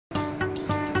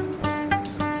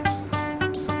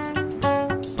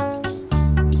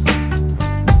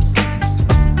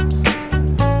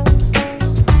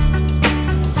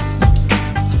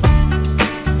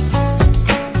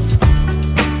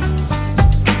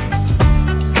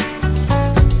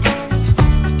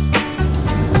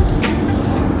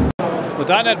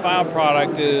Well, .NET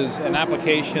Bioproduct is an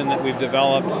application that we've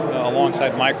developed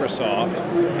alongside Microsoft.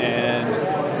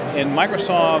 And in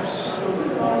Microsoft's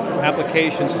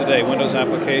applications today, Windows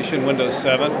application, Windows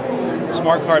 7,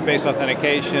 smart card-based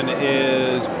authentication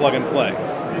is plug and play.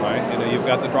 Right? You know, you've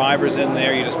got the drivers in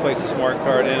there, you just place the smart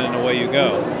card in and away you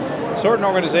go. Certain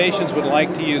organizations would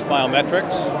like to use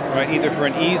biometrics, right, either for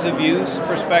an ease of use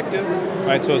perspective,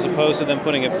 right, so as opposed to them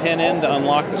putting a PIN in to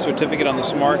unlock the certificate on the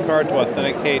smart card to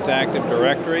authenticate to Active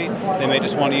Directory, they may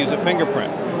just want to use a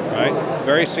fingerprint, right?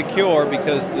 Very secure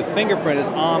because the fingerprint is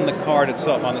on the card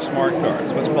itself, on the smart card.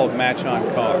 It's what's called match on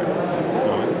card.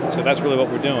 So that's really what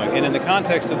we're doing. And in the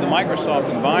context of the Microsoft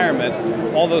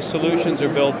environment, all those solutions are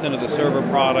built into the server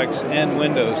products and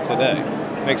Windows today.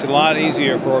 Makes it a lot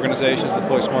easier for organizations to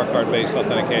deploy smart card-based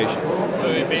authentication. So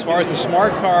as far as the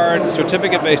smart card,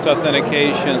 certificate-based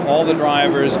authentication, all the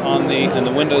drivers on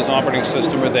the Windows operating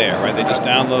system are there, right? They just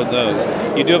download those.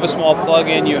 You do have a small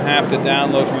plug-in you have to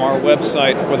download from our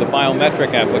website for the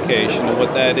biometric application, and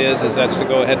what that is that's to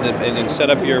go ahead and set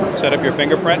up your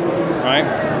fingerprint, right?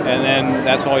 And then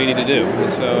that's all you need to do.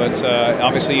 And so it's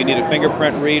obviously you need a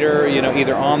fingerprint reader, you know,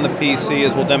 either on the PC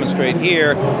as we'll demonstrate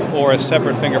here, or a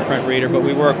separate fingerprint reader. But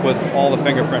we work with all the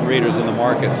fingerprint readers in the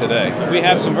market today. We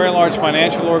have some very large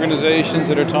financial organizations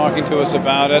that are talking to us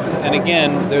about it. And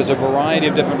again, there's a variety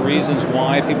of different reasons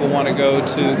why people want to go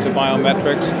to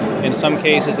biometrics. In some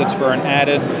cases, it's for an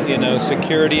added, you know,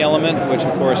 security element, which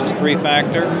of course is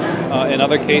 3-factor. In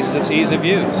other cases, it's ease of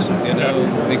use. You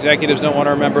know, executives don't want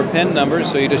to remember PIN numbers,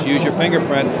 so you just use your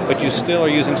fingerprint, but you still are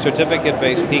using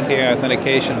certificate-based PKI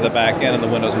authentication at the back end in the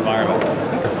Windows environment.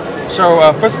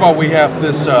 So first of all, we have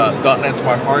this .NET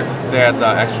Smart Card that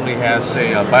actually has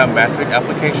a biometric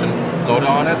application loaded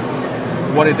on it.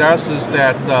 What it does is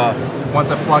that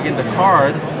once I plug in the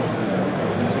card,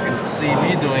 as you can see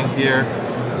me doing here,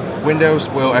 Windows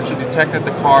will actually detect that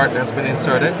the card has been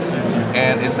inserted,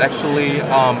 and it's actually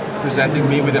presenting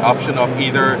me with the option of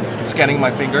either scanning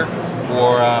my finger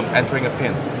or entering a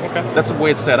PIN. Okay. That's the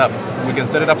way it's set up. We can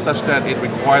set it up such that it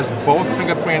requires both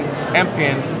fingerprint and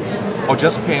PIN, or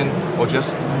just PIN, or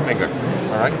just finger.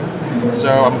 All right. So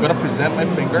I'm going to present my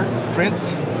fingerprint.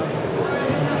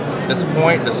 At this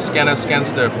point, the scanner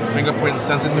scans the fingerprint,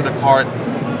 sends it to the card,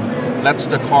 lets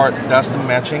the card does the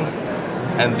matching,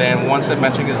 and then once the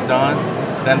matching is done,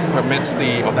 then permits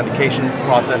the authentication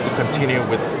process to continue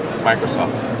with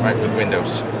Microsoft, right, with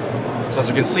Windows. So as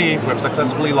you can see, we've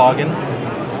successfully logged in,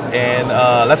 and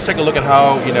let's take a look at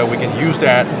how we can use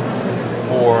that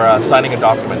for signing a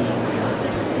document.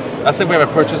 Let's say we have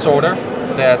a purchase order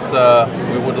that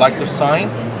we would like to sign.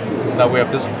 Now we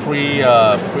have this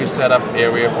pre-set up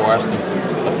area for us to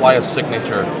apply a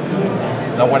signature.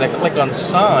 Now when I click on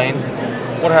sign,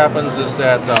 what happens is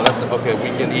that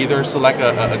we can either select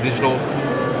a digital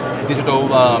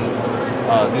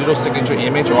signature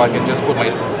image, or I can just put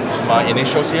my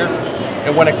initials here.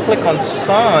 And when I click on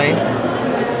sign,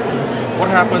 what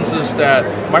happens is that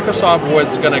Microsoft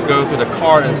Word's going to go to the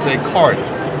card and say, card,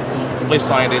 please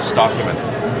sign this document.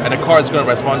 And the card is going to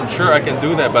respond, sure, I can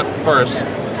do that, but first,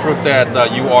 prove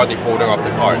that you are the holder of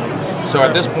the card. So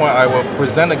at this point, I will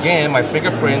present again my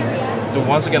fingerprint to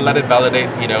once again let it validate,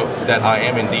 that I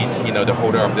am indeed, the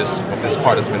holder of this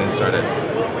card that's been inserted.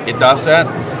 It does that.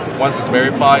 Once it's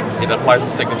verified, it applies the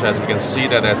signature. As we can see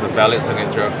that there's a valid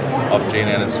signature of Jane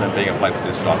Anderson being applied to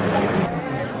this document.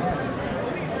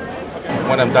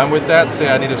 When I'm done with that, say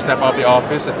I need to step out of the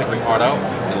office and take the card out,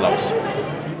 it loads.